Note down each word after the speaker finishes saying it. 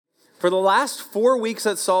For the last 4 weeks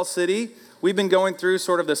at Salt City, we've been going through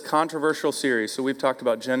sort of this controversial series. So we've talked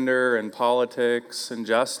about gender and politics and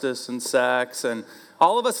justice and sex, and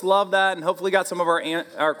all of us love that and hopefully got some of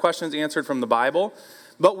our questions answered from the Bible.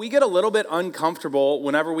 But we get a little bit uncomfortable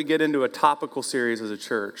whenever we get into a topical series as a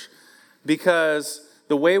church because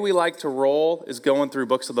the way we like to roll is going through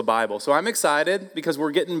books of the Bible. So I'm excited because we're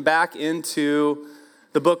getting back into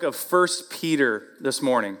the book of 1 Peter this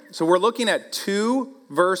morning. So we're looking at 2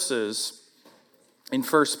 verses in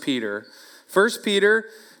 1 Peter. 1 Peter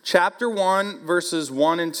chapter 1, verses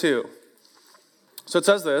 1 and 2. So it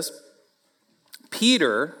says this,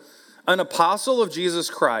 Peter, an apostle of Jesus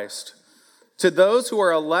Christ, to those who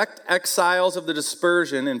are elect exiles of the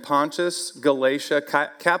dispersion in Pontus, Galatia,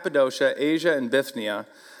 Cappadocia, Asia, and Bithynia,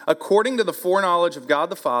 according to the foreknowledge of God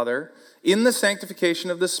the Father, in the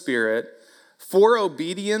sanctification of the Spirit, for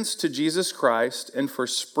obedience to Jesus Christ and for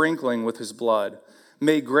sprinkling with his blood.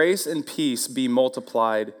 May grace and peace be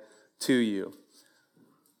multiplied to you.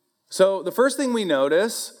 So the first thing we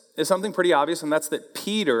notice is something pretty obvious, and that's that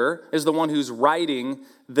Peter is the one who's writing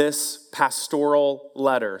this pastoral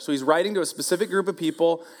letter. So he's writing to a specific group of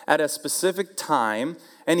people at a specific time,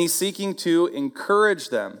 and he's seeking to encourage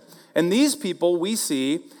them. And these people we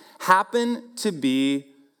see happen to be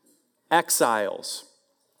exiles.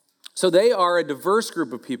 So they are a diverse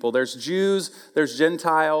group of people. There's Jews, there's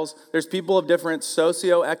Gentiles, there's people of different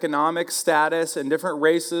socioeconomic status and different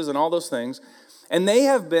races and all those things. And they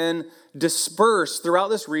have been dispersed throughout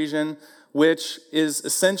this region, which is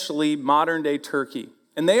essentially modern-day Turkey.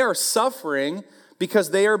 And they are suffering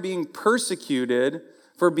because they are being persecuted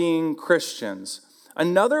for being Christians.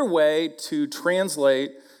 Another way to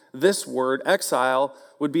translate this word, exile,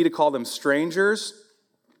 would be to call them strangers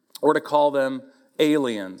or to call them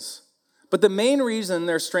aliens. But the main reason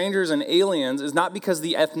they're strangers and aliens is not because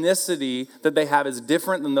the ethnicity that they have is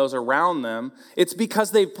different than those around them. It's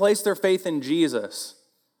because they've placed their faith in Jesus.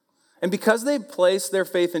 And because they've placed their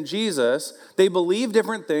faith in Jesus, they believe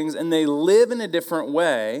different things and they live in a different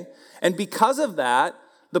way. And because of that,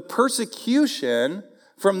 the persecution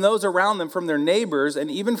from those around them, from their neighbors, and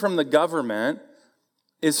even from the government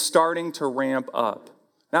is starting to ramp up.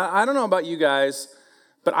 Now, I don't know about you guys,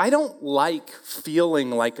 but I don't like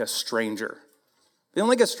feeling like a stranger. Feeling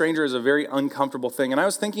like a stranger is a very uncomfortable thing. And I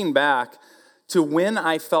was thinking back to when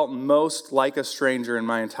I felt most like a stranger in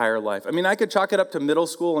my entire life. I mean, I could chalk it up to middle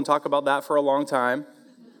school and talk about that for a long time.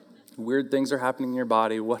 Weird things are happening in your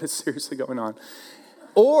body. What is seriously going on?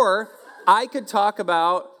 Or I could talk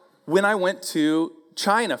about when I went to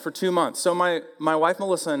China for 2 months. So my wife,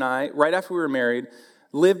 Melissa, and I, right after we were married,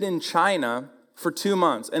 lived in China for 2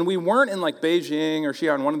 months. And we weren't in like Beijing or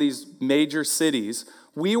Xi'an, one of these major cities.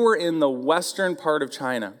 We were in the western part of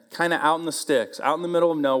China, kind of out in the sticks, out in the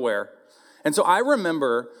middle of nowhere. And so I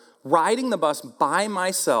remember riding the bus by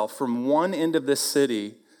myself from one end of this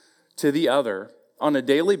city to the other on a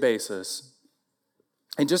daily basis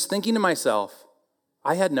and just thinking to myself,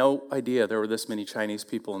 I had no idea there were this many Chinese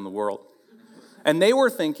people in the world. And they were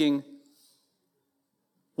thinking,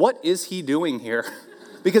 what is he doing here?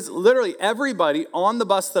 Because literally everybody on the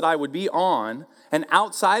bus that I would be on and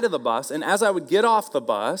outside of the bus, and as I would get off the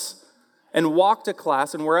bus and walk to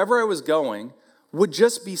class and wherever I was going, would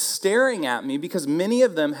just be staring at me because many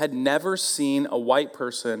of them had never seen a white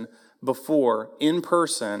person before in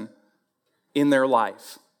person in their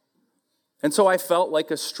life. And so I felt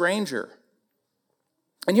like a stranger.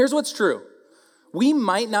 And here's what's true. We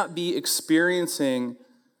might not be experiencing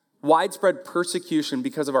widespread persecution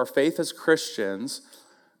because of our faith as Christians,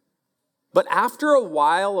 but after a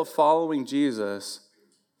while of following Jesus,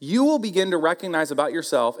 you will begin to recognize about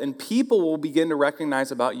yourself, and people will begin to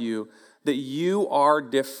recognize about you that you are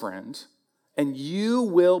different, and you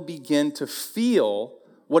will begin to feel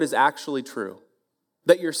what is actually true,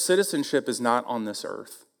 that your citizenship is not on this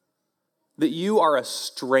earth, that you are a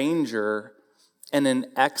stranger and an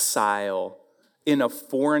exile in a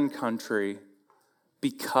foreign country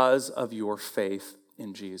because of your faith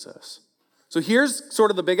in Jesus. So here's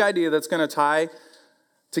sort of the big idea that's going to tie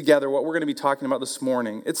together what we're going to be talking about this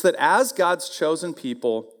morning. It's that as God's chosen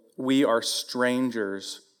people, we are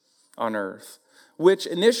strangers on earth, which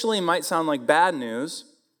initially might sound like bad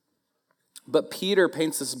news, but Peter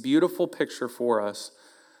paints this beautiful picture for us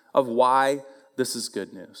of why this is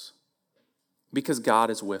good news. Because God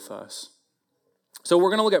is with us. So we're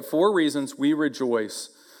going to look at 4 reasons we rejoice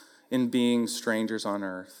in being strangers on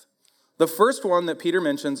earth. The first one that Peter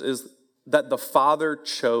mentions is that the Father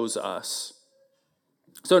chose us.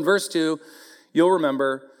 So in verse 2, you'll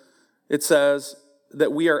remember, it says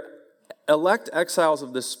that we are elect exiles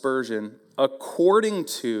of dispersion according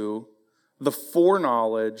to the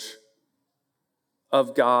foreknowledge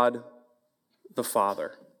of God the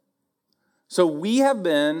Father. So we have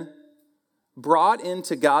been brought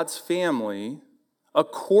into God's family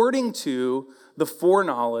according to the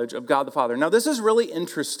foreknowledge of God the Father. Now, this is really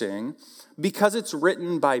interesting because it's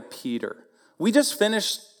written by Peter. We just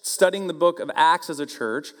finished studying the book of Acts as a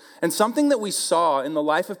church, and something that we saw in the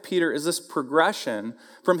life of Peter is this progression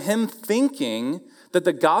from him thinking that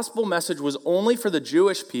the gospel message was only for the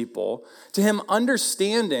Jewish people to him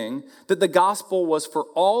understanding that the gospel was for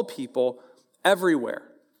all people everywhere.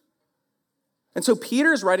 And so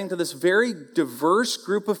Peter's writing to this very diverse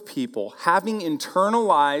group of people, having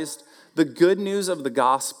internalized the good news of the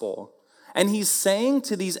gospel. And he's saying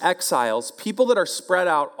to these exiles, people that are spread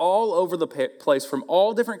out all over the place from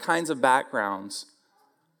all different kinds of backgrounds,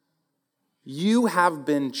 you have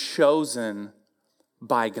been chosen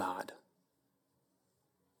by God.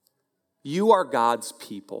 You are God's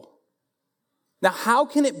people. Now, how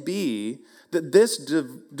can it be that this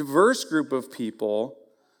diverse group of people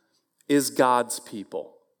is God's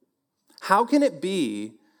people? How can it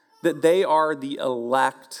be that they are the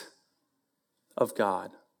elect of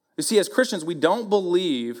God? You see, as Christians, we don't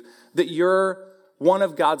believe that you're one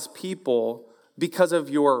of God's people because of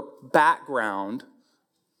your background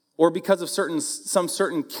or because of some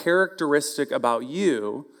certain characteristic about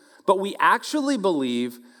you, but we actually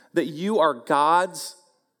believe that you are God's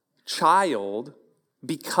child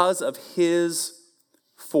because of his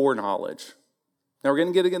foreknowledge. Now, we're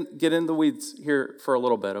going to get into the weeds here for a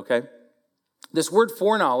little bit, okay? This word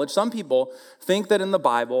foreknowledge, some people think that in the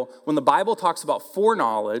Bible, when the Bible talks about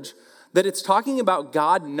foreknowledge, that it's talking about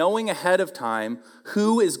God knowing ahead of time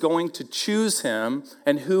who is going to choose him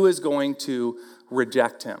and who is going to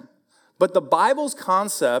reject him. But the Bible's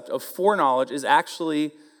concept of foreknowledge is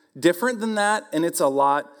actually different than that, and it's a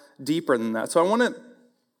lot deeper than that. So I want to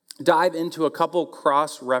dive into a couple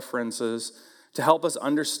cross-references to help us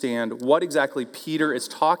understand what exactly Peter is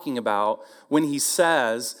talking about when he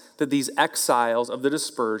says that these exiles of the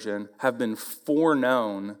dispersion have been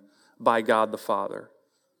foreknown by God the Father.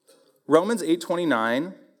 Romans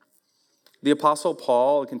 8:29, the Apostle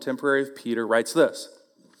Paul, a contemporary of Peter, writes this: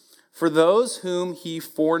 "For those whom he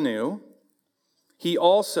foreknew, he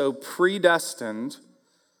also predestined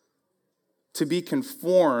to be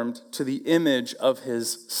conformed to the image of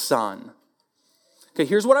his Son." Okay,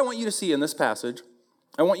 here's what I want you to see in this passage.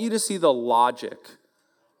 I want you to see the logic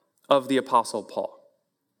of the Apostle Paul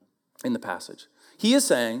in the passage. He is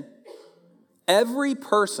saying every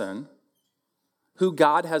person who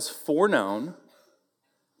God has foreknown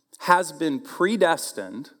has been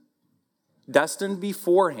predestined, destined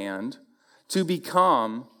beforehand, to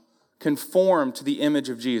become conformed to the image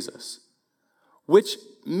of Jesus. Which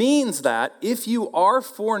means that if you are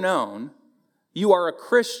foreknown, you are a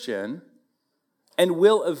Christian and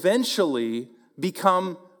will eventually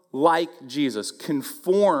become like Jesus,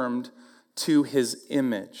 conformed to his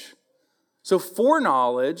image. So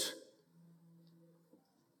foreknowledge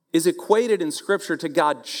is equated in Scripture to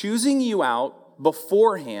God choosing you out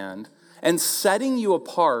beforehand and setting you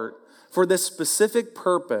apart for this specific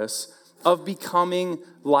purpose of becoming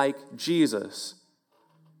like Jesus.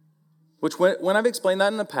 Which, when I've explained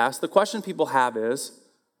that in the past, the question people have is,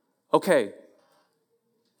 okay,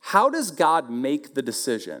 how does God make the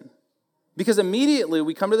decision? Because immediately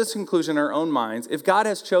we come to this conclusion in our own minds. If God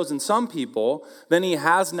has chosen some people, then he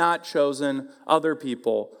has not chosen other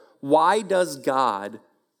people. Why does God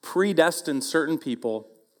predestine certain people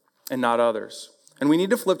and not others? And we need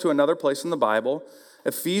to flip to another place in the Bible,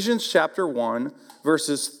 Ephesians chapter 1,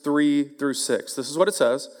 verses 3 through 6. This is what it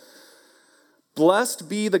says: "Blessed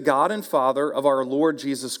be the God and Father of our Lord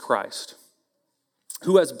Jesus Christ,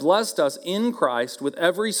 who has blessed us in Christ with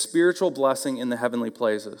every spiritual blessing in the heavenly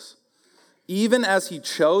places, even as he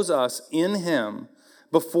chose us in him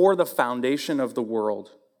before the foundation of the world,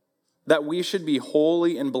 that we should be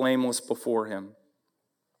holy and blameless before him.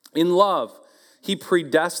 In love, he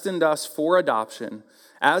predestined us for adoption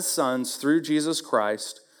as sons through Jesus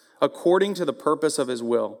Christ, according to the purpose of his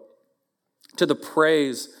will, to the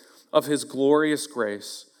praise of his glorious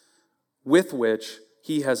grace, with which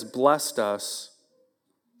he has blessed us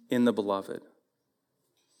in the beloved."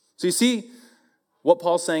 So you see what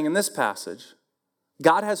Paul's saying in this passage.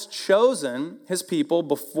 God has chosen his people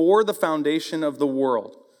before the foundation of the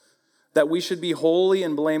world, that we should be holy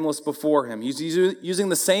and blameless before him. He's using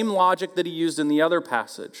the same logic that he used in the other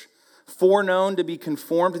passage. Foreknown to be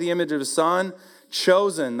conformed to the image of his Son,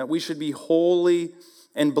 chosen that we should be holy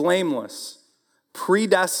and blameless,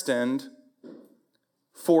 predestined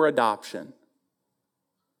for adoption.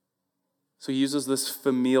 So he uses this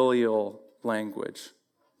familial language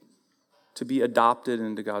to be adopted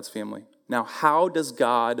into God's family. Now, how does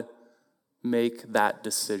God make that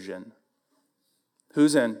decision?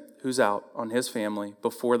 Who's in, who's out on his family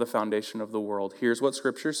before the foundation of the world? Here's what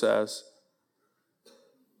Scripture says.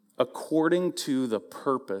 According to the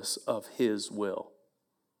purpose of his will.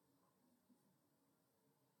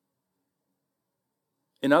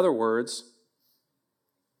 In other words,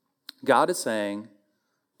 God is saying,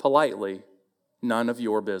 politely, none of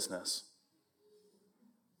your business.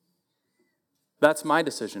 That's my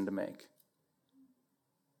decision to make.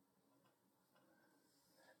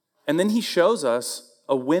 And then he shows us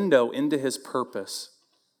a window into his purpose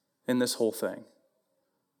in this whole thing,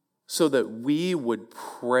 so that we would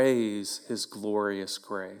praise his glorious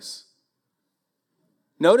grace.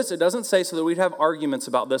 Notice it doesn't say so that we'd have arguments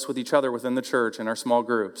about this with each other within the church in our small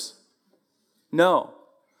groups. No,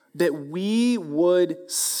 that we would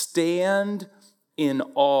stand in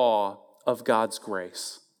awe of God's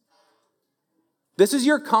grace. This is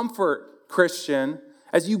your comfort, Christian,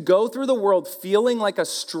 as you go through the world feeling like a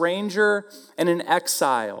stranger and an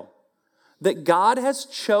exile, that God has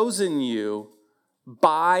chosen you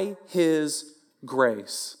by his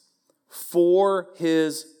grace for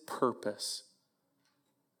his purpose.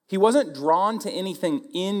 He wasn't drawn to anything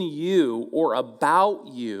in you or about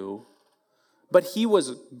you, but he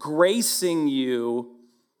was gracing you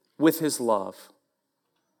with his love.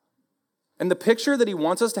 And the picture that he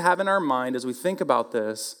wants us to have in our mind as we think about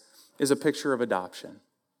this is a picture of adoption.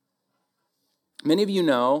 Many of you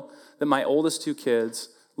know that my oldest two kids,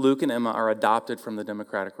 Luke and Emma, are adopted from the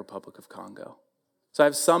Democratic Republic of Congo. So I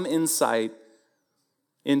have some insight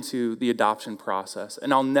into the adoption process.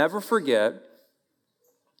 And I'll never forget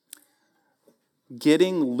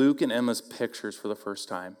getting Luke and Emma's pictures for the first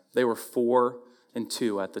time. They were 4 and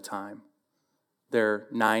 2 at the time. They're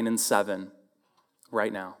 9 and 7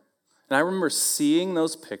 right now. And I remember seeing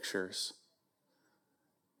those pictures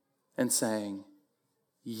and saying,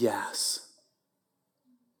 yes,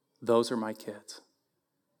 those are my kids.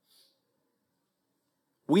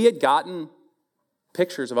 We had gotten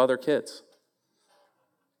pictures of other kids.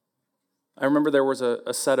 I remember there was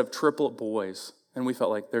a set of triplet boys, and we felt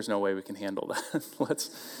like there's no way we can handle that.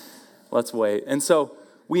 let's wait. And so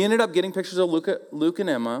we ended up getting pictures of Luke and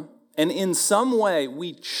Emma, and in some way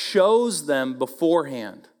we chose them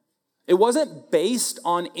beforehand. It wasn't based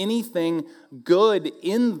on anything good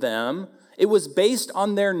in them. It was based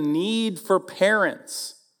on their need for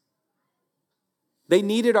parents. They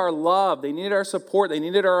needed our love. They needed our support. They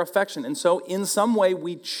needed our affection. And so in some way,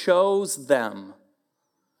 we chose them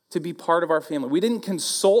to be part of our family. We didn't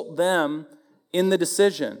consult them in the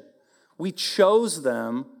decision. We chose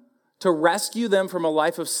them to rescue them from a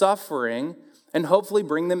life of suffering and hopefully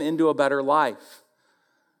bring them into a better life.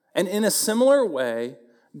 And in a similar way,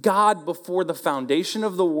 God, before the foundation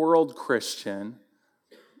of the world, Christian,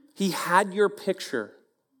 he had your picture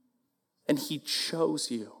and he chose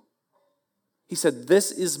you. He said, this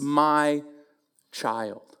is my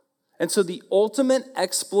child. And so the ultimate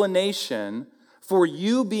explanation for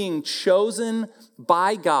you being chosen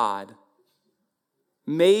by God,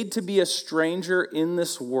 made to be a stranger in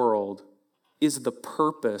this world, is the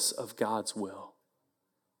purpose of God's will,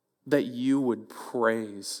 that you would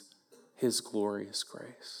praise his glorious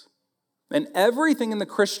grace. And everything in the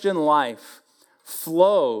Christian life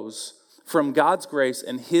flows from God's grace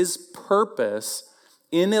and his purpose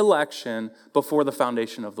in election before the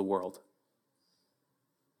foundation of the world.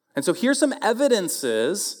 And so here's some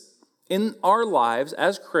evidences in our lives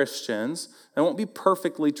as Christians. They won't be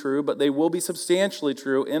perfectly true, but they will be substantially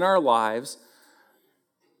true in our lives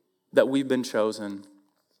that we've been chosen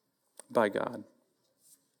by God.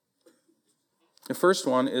 The first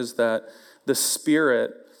one is that the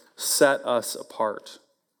Spirit set us apart.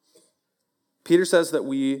 Peter says that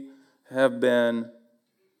we have been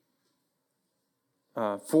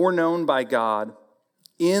foreknown by God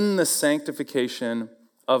in the sanctification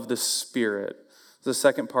of the Spirit. The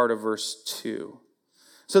second part of verse 2.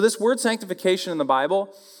 So this word sanctification in the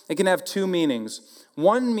Bible, it can have two meanings.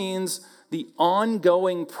 One means the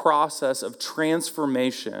ongoing process of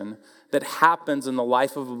transformation that happens in the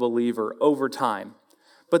life of a believer over time.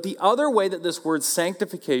 But the other way that this word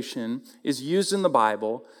sanctification is used in the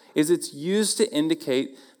Bible is it's used to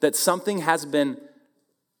indicate that something has been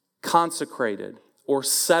consecrated or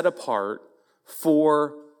set apart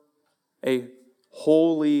for a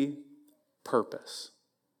holy purpose.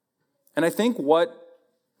 And I think what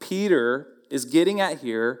Peter is getting at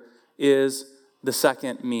here is the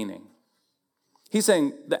second meaning. He's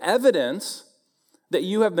saying the evidence that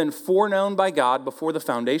you have been foreknown by God before the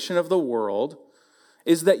foundation of the world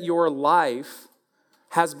is that your life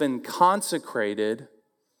has been consecrated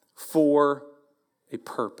for a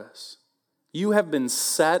purpose. You have been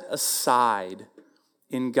set aside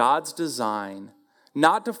in God's design,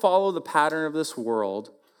 not to follow the pattern of this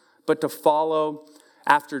world, but to follow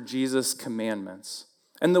after Jesus' commandments.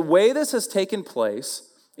 And the way this has taken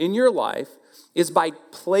place in your life is by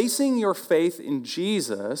placing your faith in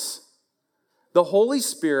Jesus. The Holy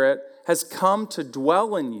Spirit has come to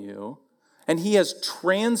dwell in you, and he has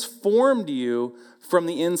transformed you from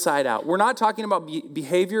the inside out. We're not talking about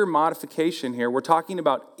behavior modification here. We're talking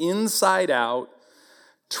about inside out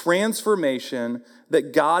transformation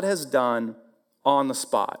that God has done on the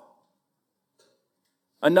spot.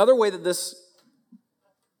 Another way that this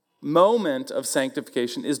moment of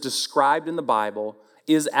sanctification is described in the Bible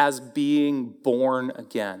is as being born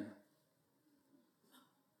again.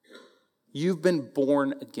 You've been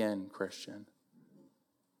born again, Christian.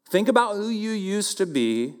 Think about who you used to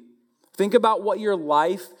be. Think about what your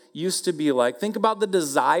life used to be like. Think about the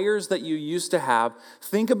desires that you used to have.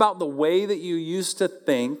 Think about the way that you used to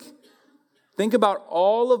think. Think about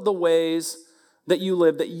all of the ways that you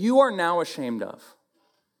live that you are now ashamed of.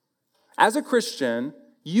 As a Christian,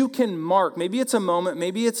 you can mark, maybe it's a moment,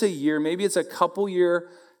 maybe it's a year, maybe it's a couple year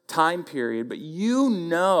time period, but you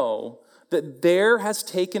know that there has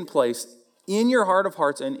taken place in your heart of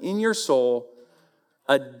hearts and in your soul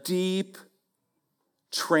a deep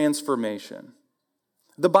transformation.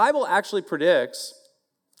 The Bible actually predicts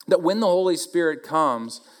that when the Holy Spirit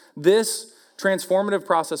comes, this transformative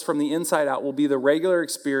process from the inside out will be the regular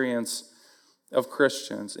experience of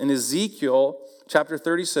Christians. In Ezekiel chapter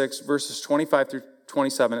 36, verses 25 through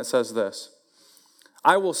 27, it says this: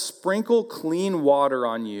 I will sprinkle clean water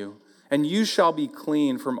on you, and you shall be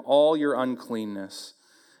clean from all your uncleanness.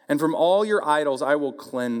 And from all your idols I will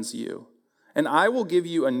cleanse you. And I will give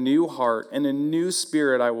you a new heart, and a new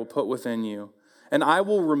spirit I will put within you. And I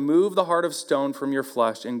will remove the heart of stone from your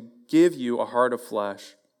flesh and give you a heart of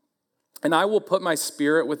flesh. And I will put my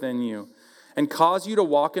spirit within you and cause you to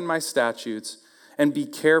walk in my statutes and be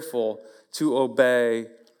careful to obey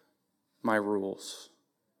my rules.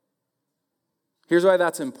 Here's why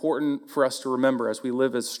that's important for us to remember as we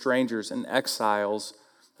live as strangers and exiles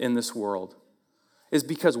in this world, is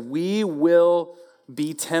because we will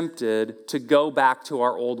be tempted to go back to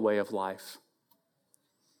our old way of life.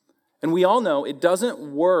 And we all know it doesn't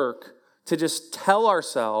work to just tell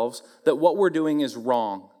ourselves that what we're doing is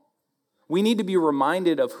wrong. We need to be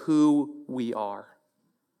reminded of who we are.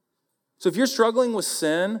 So if you're struggling with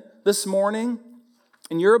sin this morning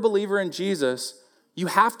and you're a believer in Jesus, you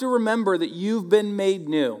have to remember that you've been made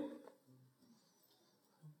new.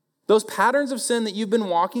 Those patterns of sin that you've been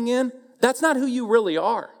walking in, that's not who you really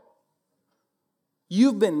are.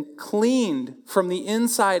 You've been cleaned from the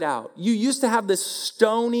inside out. You used to have this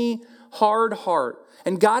stony, hard heart,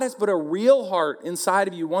 and God has put a real heart inside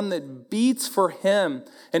of you, one that beats for Him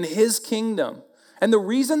and His kingdom. And the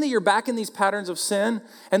reason that you're back in these patterns of sin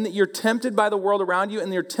and that you're tempted by the world around you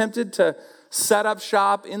and you're tempted to set up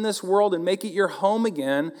shop in this world and make it your home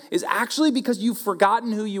again is actually because you've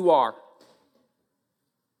forgotten who you are.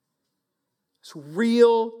 So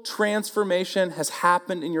real transformation has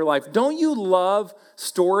happened in your life. Don't you love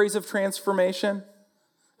stories of transformation?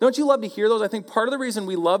 Don't you love to hear those? I think part of the reason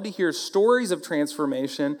we love to hear stories of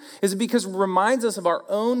transformation is because it reminds us of our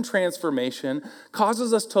own transformation,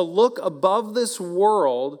 causes us to look above this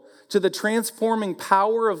world to the transforming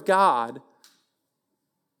power of God,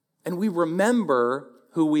 and we remember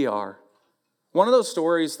who we are. One of those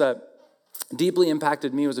stories that deeply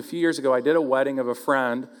impacted me was a few years ago. I did a wedding of a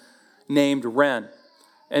friend named Ren.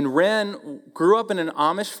 And Ren grew up in an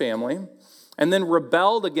Amish family and then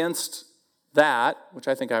rebelled against that, which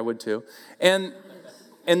I think I would too. And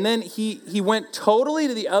then he went totally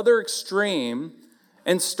to the other extreme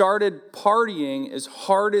and started partying as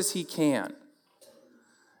hard as he can.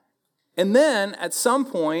 And then at some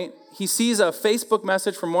point, he sees a Facebook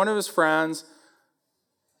message from one of his friends,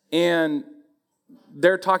 and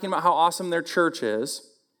they're talking about how awesome their church is.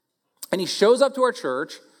 And he shows up to our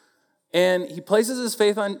church, and he places his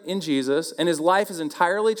faith in Jesus, and his life is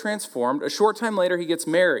entirely transformed. A short time later, he gets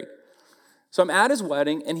married. So I'm at his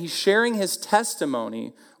wedding, and he's sharing his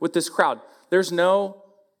testimony with this crowd. There's no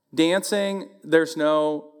dancing, there's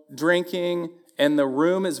no drinking, and the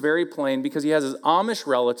room is very plain because he has his Amish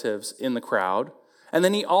relatives in the crowd. And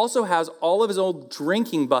then he also has all of his old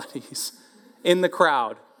drinking buddies in the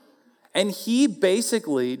crowd. And he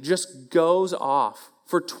basically just goes off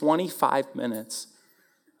for 25 minutes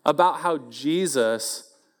about how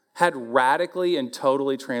Jesus had radically and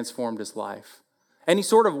totally transformed his life. And he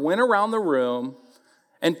sort of went around the room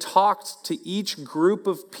and talked to each group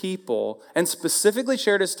of people and specifically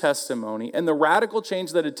shared his testimony and the radical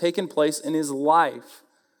change that had taken place in his life.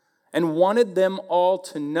 and wanted them all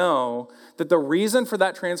to know that the reason for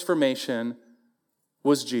that transformation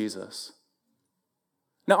was Jesus.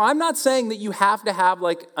 Now, I'm not saying that you have to have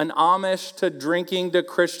like an Amish to drinking to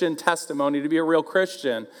Christian testimony to be a real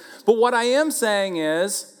Christian. But what I am saying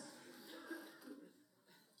is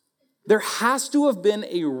there has to have been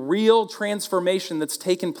a real transformation that's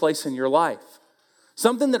taken place in your life.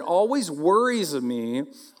 Something that always worries me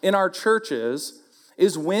in our churches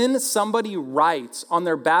is when somebody writes on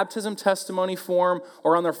their baptism testimony form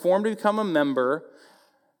or on their form to become a member,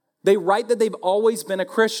 they write that they've always been a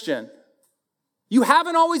Christian. You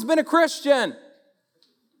haven't always been a Christian.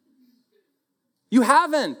 You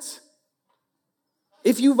haven't.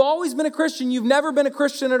 If you've always been a Christian, you've never been a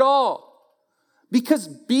Christian at all. Because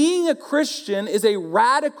being a Christian is a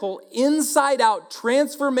radical, inside-out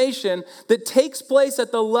transformation that takes place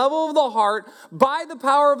at the level of the heart by the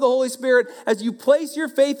power of the Holy Spirit as you place your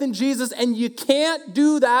faith in Jesus, and you can't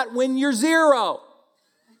do that when you're zero.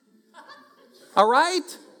 All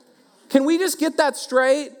right? Can we just get that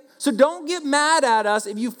straight? So don't get mad at us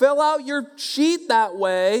if you fill out your sheet that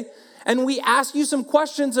way and we ask you some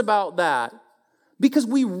questions about that. Because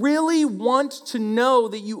we really want to know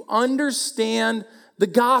that you understand the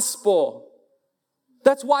gospel.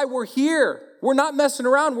 That's why we're here. We're not messing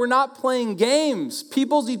around. We're not playing games.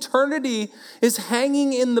 People's eternity is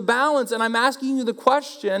hanging in the balance. And I'm asking you the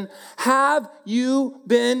question, have you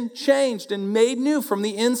been changed and made new from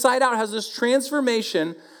the inside out? Has this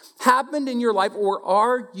transformation happened in your life, or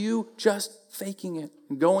are you just faking it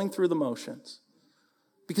and going through the motions?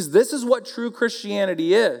 Because this is what true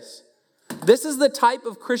Christianity is. This is the type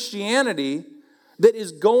of Christianity that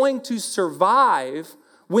is going to survive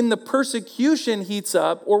when the persecution heats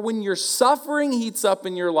up, or when your suffering heats up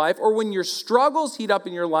in your life, or when your struggles heat up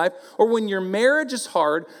in your life, or when your marriage is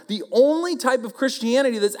hard. The only type of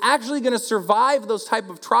Christianity that's actually going to survive those type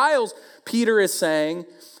of trials, Peter is saying,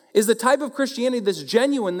 is the type of Christianity that's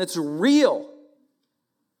genuine, that's real.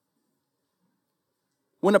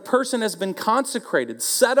 When a person has been consecrated,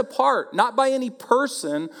 set apart, not by any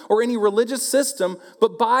person or any religious system,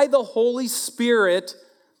 but by the Holy Spirit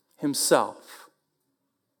himself.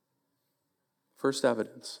 First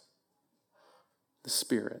evidence, the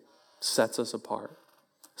Spirit sets us apart.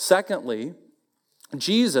 Secondly,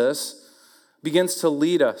 Jesus begins to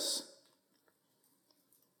lead us.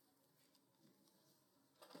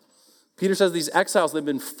 Peter says these exiles, they've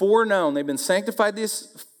been foreknown, they've been sanctified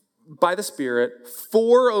by the Spirit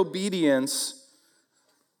for obedience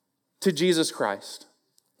to Jesus Christ.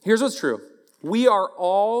 Here's what's true. We are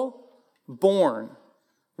all born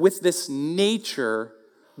with this nature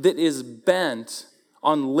that is bent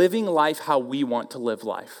on living life how we want to live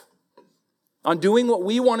life, on doing what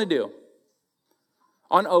we want to do,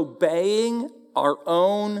 on obeying our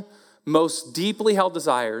own most deeply held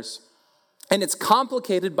desires. And it's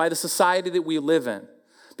complicated by the society that we live in.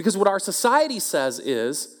 Because what our society says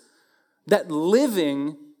is that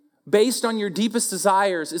living based on your deepest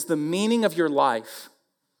desires is the meaning of your life.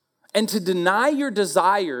 And to deny your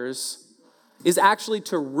desires is actually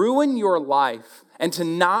to ruin your life and to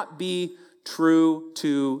not be true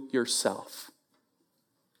to yourself.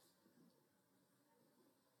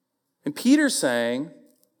 And Peter's saying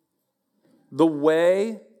the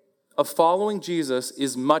way of following Jesus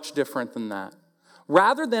is much different than that.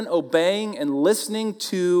 Rather than obeying and listening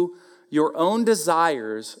to your own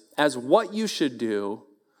desires as what you should do,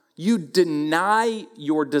 you deny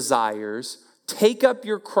your desires, take up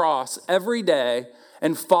your cross every day,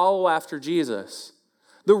 and follow after Jesus.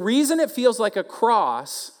 The reason it feels like a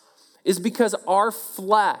cross is because our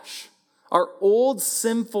flesh, our old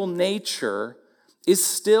sinful nature, is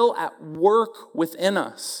still at work within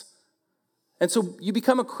us. And so you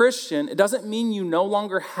become a Christian, it doesn't mean you no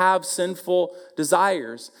longer have sinful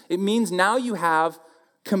desires. It means now you have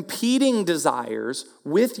competing desires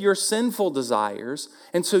with your sinful desires.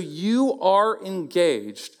 And so you are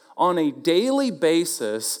engaged on a daily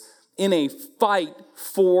basis in a fight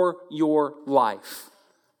for your life.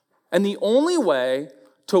 And the only way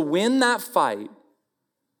to win that fight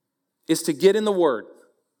is to get in the Word.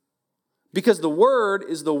 Because the Word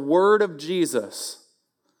is the Word of Jesus.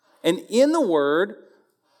 And in the Word,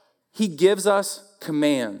 He gives us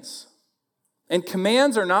commands. And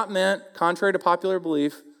commands are not meant, contrary to popular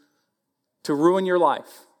belief, to ruin your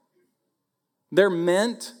life. They're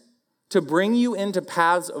meant to bring you into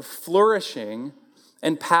paths of flourishing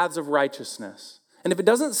and paths of righteousness. And if it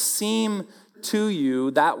doesn't seem to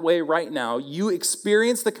you that way right now, you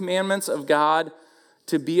experience the commandments of God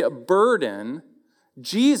to be a burden,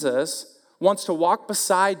 Jesus wants to walk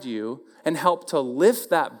beside you and help to lift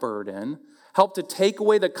that burden, help to take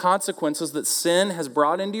away the consequences that sin has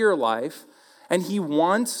brought into your life, and he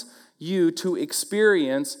wants you to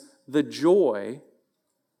experience the joy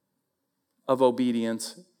of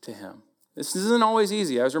obedience to him. This isn't always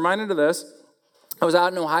easy. I was reminded of this. I was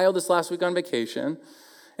out in Ohio this last week on vacation,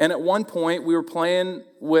 and at one point we were playing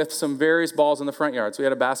with some various balls in the front yard. So we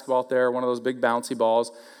had a basketball out there, one of those big bouncy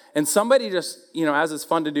balls, and somebody just, as it's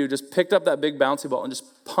fun to do, just picked up that big bouncy ball and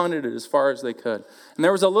just punted it as far as they could. And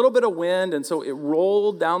there was a little bit of wind, and so it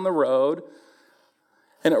rolled down the road,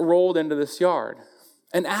 and it rolled into this yard.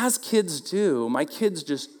 And as kids do, my kids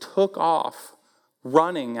just took off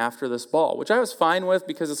running after this ball, which I was fine with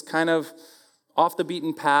because it's kind of off the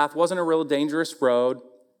beaten path, wasn't a real dangerous road.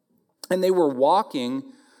 And they were walking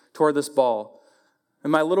toward this ball.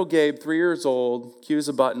 And my little Gabe, 3 years old, cue as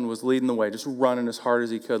a button, was leading the way, just running as hard as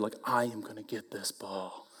he could, like, I am going to get this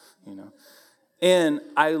ball, And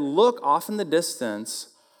I look off in the distance,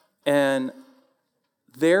 and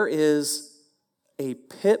there is a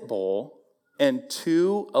pit bull and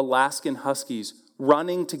 2 Alaskan Huskies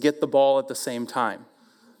running to get the ball at the same time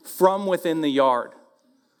from within the yard.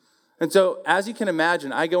 And so, as you can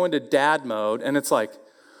imagine, I go into dad mode, and it's like,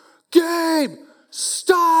 Gabe,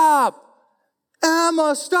 stop!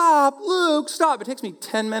 Emma, stop! Luke, stop! It takes me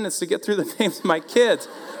 10 minutes to get through the names of my kids.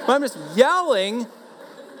 But I'm just yelling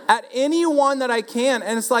at anyone that I can.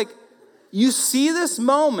 And it's like, you see this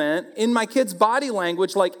moment in my kids' body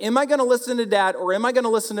language, like, am I going to listen to dad or am I going to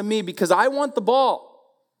listen to me? Because I want the ball.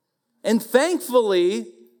 And thankfully,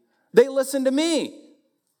 they listen to me.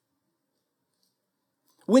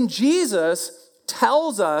 When Jesus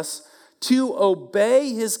tells us to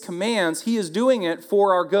obey his commands, he is doing it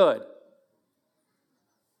for our good.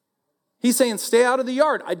 He's saying, stay out of the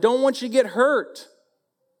yard. I don't want you to get hurt.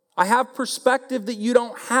 I have perspective that you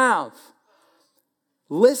don't have.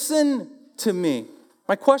 Listen to me.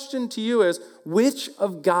 My question to you is, which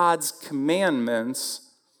of God's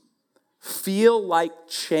commandments feel like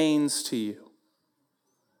chains to you?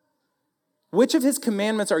 Which of his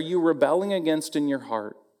commandments are you rebelling against in your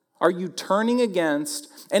heart? Are you turning against?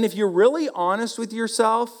 And if you're really honest with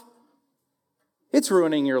yourself, it's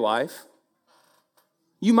ruining your life.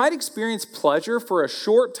 You might experience pleasure for a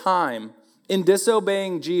short time in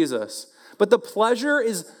disobeying Jesus, but the pleasure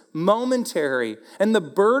is momentary, and the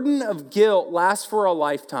burden of guilt lasts for a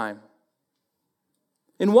lifetime.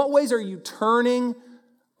 In what ways are you turning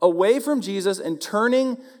away from Jesus and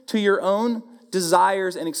turning to your own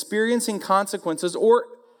desires and experiencing consequences? Or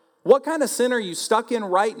what kind of sin are you stuck in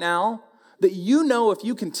right now that you know if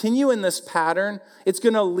you continue in this pattern, it's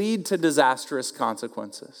going to lead to disastrous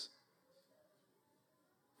consequences?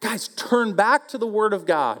 Guys, turn back to the Word of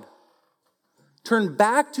God. Turn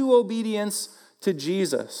back to obedience to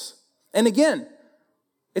Jesus. And again,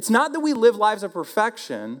 it's not that we live lives of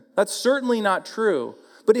perfection. That's certainly not true.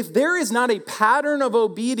 But if there is not a pattern of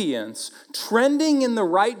obedience trending in the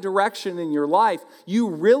right direction in your life, you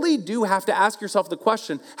really do have to ask yourself the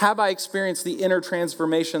question, have I experienced the inner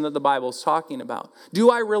transformation that the Bible is talking about? Do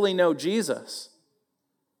I really know Jesus?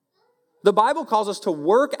 The Bible calls us to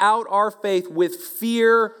work out our faith with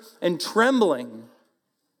fear and trembling.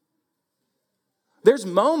 There's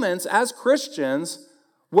moments as Christians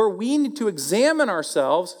where we need to examine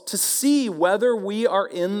ourselves to see whether we are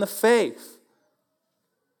in the faith.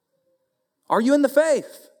 Are you in the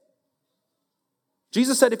faith?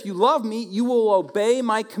 Jesus said, if you love me, you will obey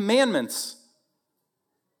my commandments.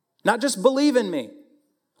 Not just believe in me.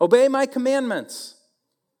 Obey my commandments.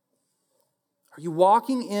 Are you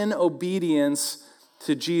walking in obedience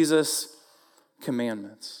to Jesus'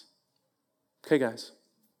 commandments? Okay, guys.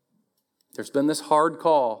 There's been this hard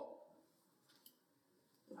call.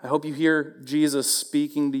 I hope you hear Jesus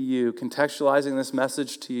speaking to you, contextualizing this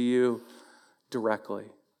message to you directly.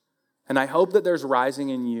 And I hope that there's rising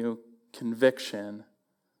in you conviction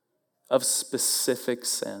of specific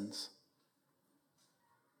sins.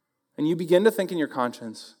 And you begin to think in your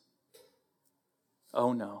conscience,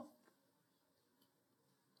 oh no,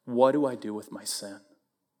 what do I do with my sin?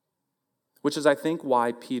 Which is, I think,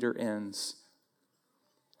 why Peter ends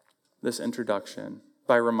this introduction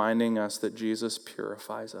by reminding us that Jesus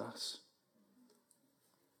purifies us.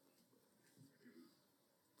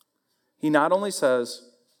 He not only says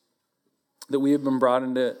that we have been brought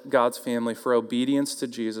into God's family for obedience to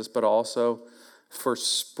Jesus, but also for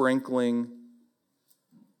sprinkling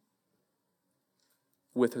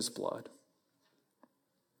with his blood.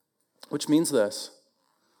 Which means this: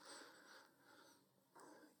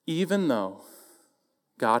 even though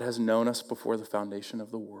God has known us before the foundation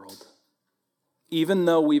of the world, even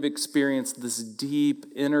though we've experienced this deep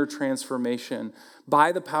inner transformation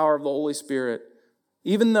by the power of the Holy Spirit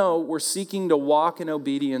Even though we're seeking to walk in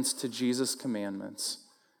obedience to Jesus' commandments,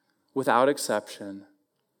 without exception,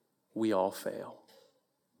 we all fail.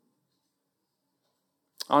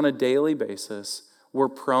 On a daily basis, we're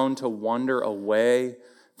prone to wander away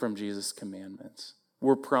from Jesus' commandments.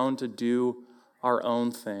 We're prone to do our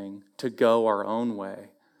own thing, to go our own way,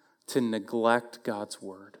 to neglect God's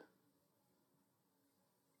word.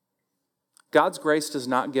 God's grace does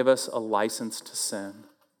not give us a license to sin.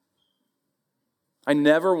 I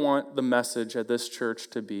never want the message at this church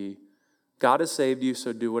to be, God has saved you,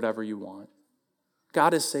 so do whatever you want.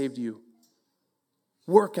 God has saved you.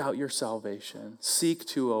 Work out your salvation. Seek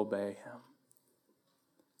to obey him.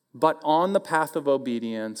 But on the path of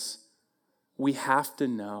obedience, we have to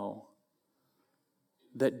know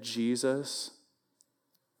that Jesus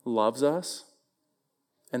loves us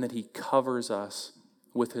and that he covers us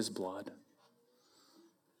with his blood.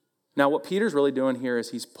 Now, what Peter's really doing here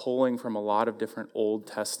is he's pulling from a lot of different Old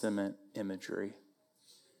Testament imagery.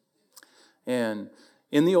 And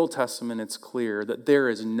in the Old Testament, it's clear that there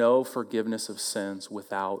is no forgiveness of sins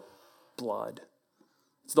without blood.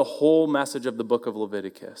 It's the whole message of the book of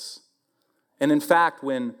Leviticus. And in fact,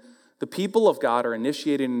 when the people of God are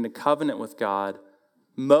initiated into covenant with God,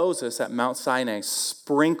 Moses at Mount Sinai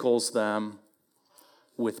sprinkles them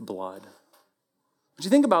with blood. But you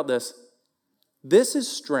think about this. This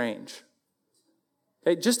is strange.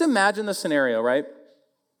 Okay, just imagine the scenario, right?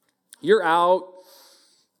 You're out,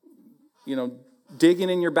 digging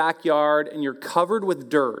in your backyard, and you're covered with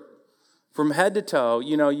dirt from head to toe.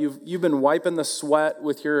 You've been wiping the sweat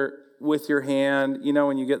with your hand,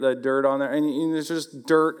 when you get the dirt on there, and there's just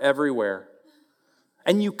dirt everywhere.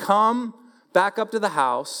 And you come back up to the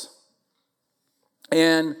house,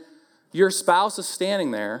 and your spouse is standing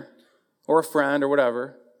there, or a friend, or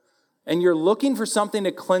whatever, and you're looking for something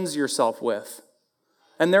to cleanse yourself with.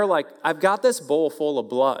 And they're like, I've got this bowl full of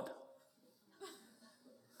blood.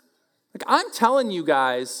 Like, I'm telling you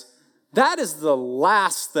guys, that is the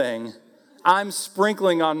last thing I'm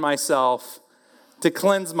sprinkling on myself to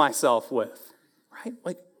cleanse myself with. Right?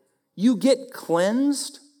 Like, you get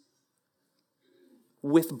cleansed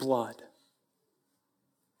with blood.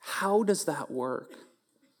 How does that work?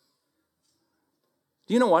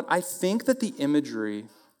 Do you know what? I think that the imagery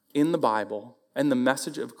in the Bible and the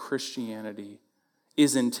message of Christianity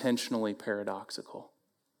is intentionally paradoxical.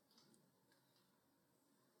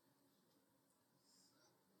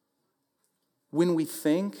 When we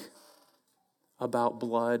think about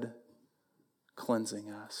blood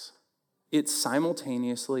cleansing us, it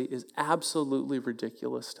simultaneously is absolutely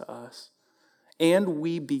ridiculous to us. And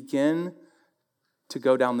we begin to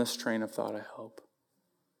go down this train of thought, I hope.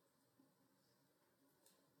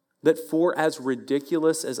 That for as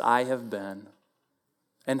ridiculous as I have been,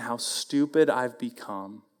 and how stupid I've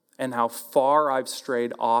become, and how far I've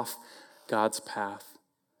strayed off God's path,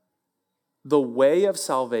 the way of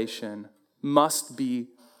salvation must be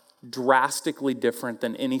drastically different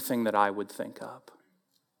than anything that I would think of.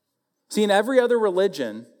 See, in every other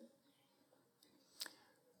religion,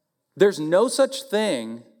 there's no such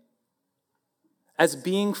thing as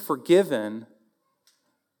being forgiven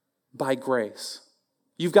by grace.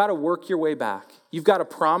 You've got to work your way back. You've got to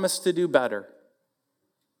promise to do better.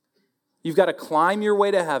 You've got to climb your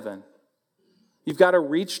way to heaven. You've got to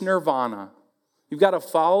reach nirvana. You've got to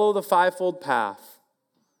follow the fivefold path.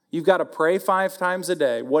 You've got to pray 5 times a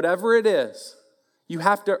day. Whatever it is, you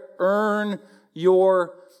have to earn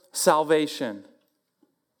your salvation.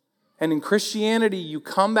 And in Christianity, you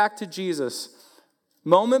come back to Jesus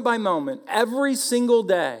moment by moment, every single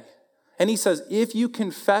day. And he says, if you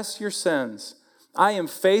confess your sins, I am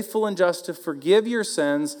faithful and just to forgive your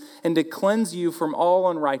sins and to cleanse you from all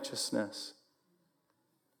unrighteousness.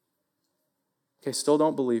 Okay, still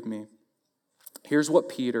don't believe me. Here's what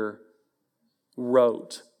Peter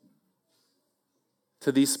wrote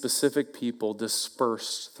to these specific people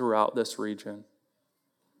dispersed throughout this region.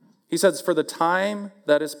 He says, for the time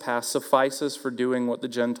that is past suffices for doing what the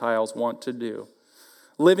Gentiles want to do,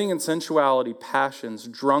 living in sensuality, passions,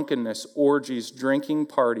 drunkenness, orgies, drinking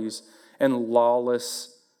parties, and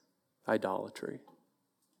lawless idolatry.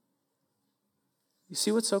 You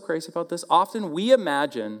see what's so crazy about this? Often we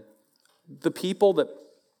imagine the people that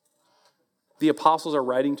the apostles are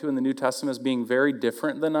writing to in the New Testament as being very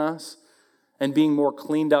different than us and being more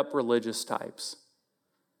cleaned up religious types.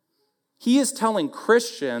 He is telling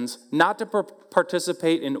Christians not to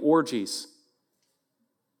participate in orgies.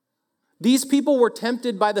 These people were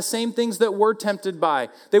tempted by the same things that we're tempted by.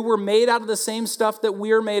 They were made out of the same stuff that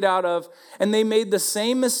we're made out of, and they made the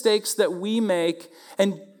same mistakes that we make.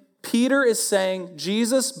 And Peter is saying,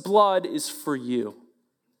 Jesus' blood is for you.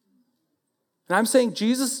 And I'm saying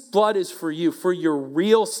Jesus' blood is for you, for your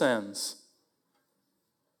real sins,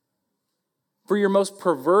 for your most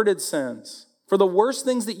perverted sins, for the worst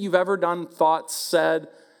things that you've ever done, thought, said,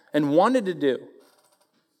 and wanted to do.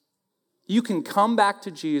 You can come back to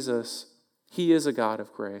Jesus. He is a God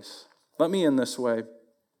of grace. Let me end this way.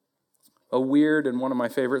 A weird and one of my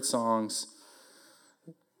favorite songs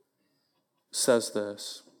says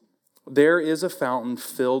this: there is a fountain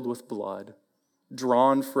filled with blood,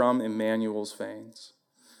 drawn from Emmanuel's veins,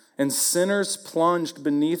 and sinners plunged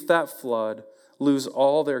beneath that flood lose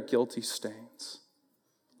all their guilty stains.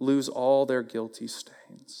 Lose all their guilty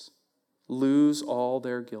stains. Lose all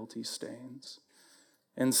their guilty stains.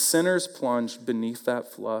 And sinners plunged beneath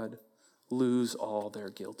that flood lose all their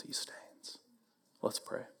guilty stains. Let's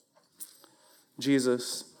pray.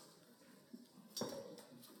 Jesus,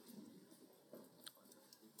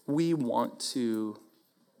 we want to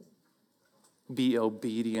be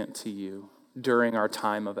obedient to you during our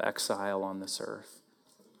time of exile on this earth.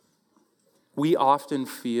 We often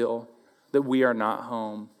feel that we are not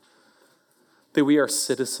home, that we are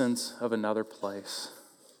citizens of another place.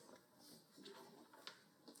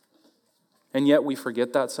 And yet we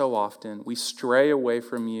forget that so often. We stray away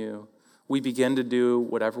from you. We begin to do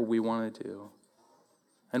whatever we want to do.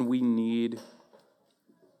 And we need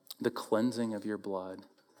the cleansing of your blood,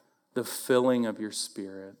 the filling of your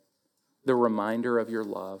Spirit, the reminder of your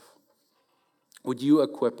love. Would you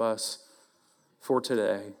equip us for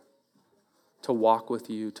today to walk with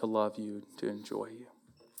you, to love you, to enjoy you?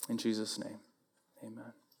 In Jesus' name,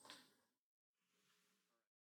 amen.